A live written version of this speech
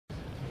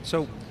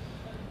So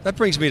that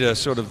brings me to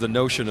sort of the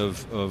notion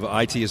of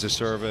IT as a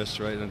service,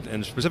 right?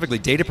 And specifically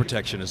data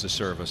protection as a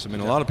service. I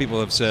mean, a lot of people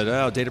have said,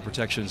 oh, data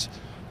protection's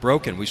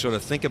broken. We sort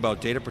of think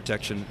about data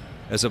protection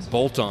as a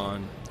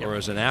bolt-on or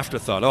as an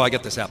afterthought. Oh, I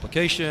get this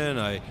application,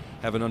 I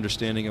have an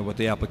understanding of what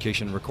the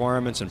application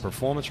requirements and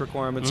performance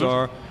requirements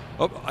are.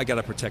 Oh, I got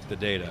to protect the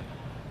data.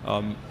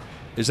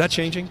 Is that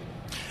changing?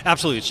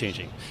 Absolutely, it's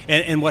changing.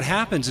 And what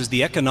happens is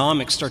the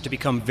economics start to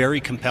become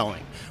very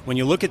compelling. When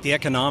you look at the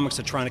economics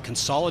of trying to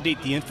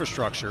consolidate the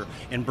infrastructure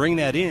and bring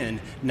that in,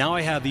 now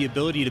I have the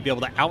ability to be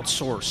able to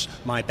outsource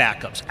my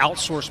backups,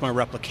 outsource my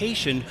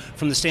replication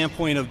from the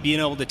standpoint of being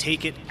able to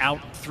take it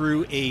out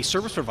through a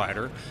service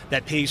provider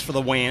that pays for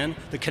the WAN,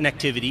 the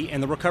connectivity,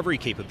 and the recovery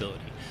capability.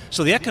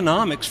 So the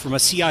economics from a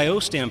CIO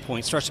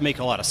standpoint starts to make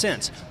a lot of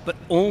sense, but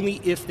only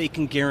if they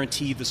can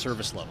guarantee the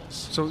service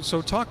levels.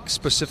 So talk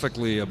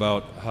specifically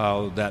about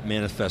how that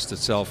manifests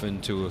itself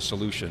into a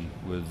solution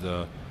with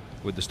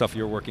the stuff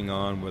you're working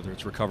on, whether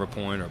it's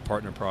RecoverPoint or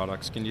partner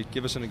products. Can you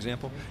give us an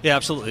example? Yeah,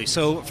 absolutely.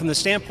 So from the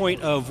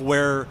standpoint of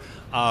where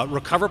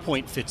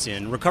RecoverPoint fits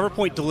in,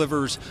 RecoverPoint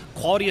delivers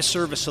quality of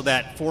service so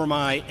that for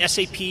my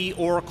SAP,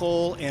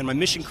 Oracle, and my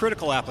mission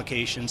critical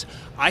applications,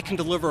 I can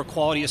deliver a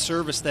quality of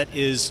service that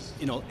is,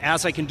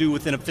 as I can do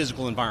within a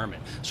physical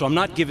environment. So I'm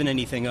not giving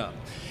anything up.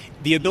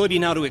 The ability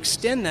now to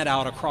extend that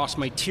out across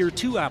my Tier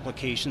 2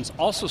 applications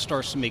also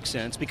starts to make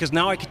sense, because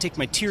now I can take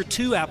my Tier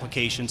 2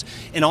 applications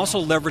and also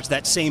leverage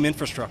that same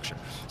infrastructure.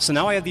 So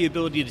now I have the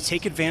ability to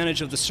take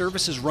advantage of the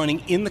services running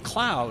in the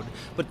cloud,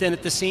 but then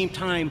at the same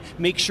time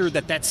make sure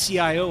that that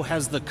CIO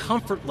has the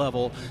comfort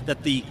level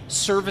that the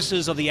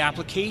services of the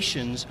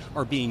applications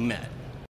are being met.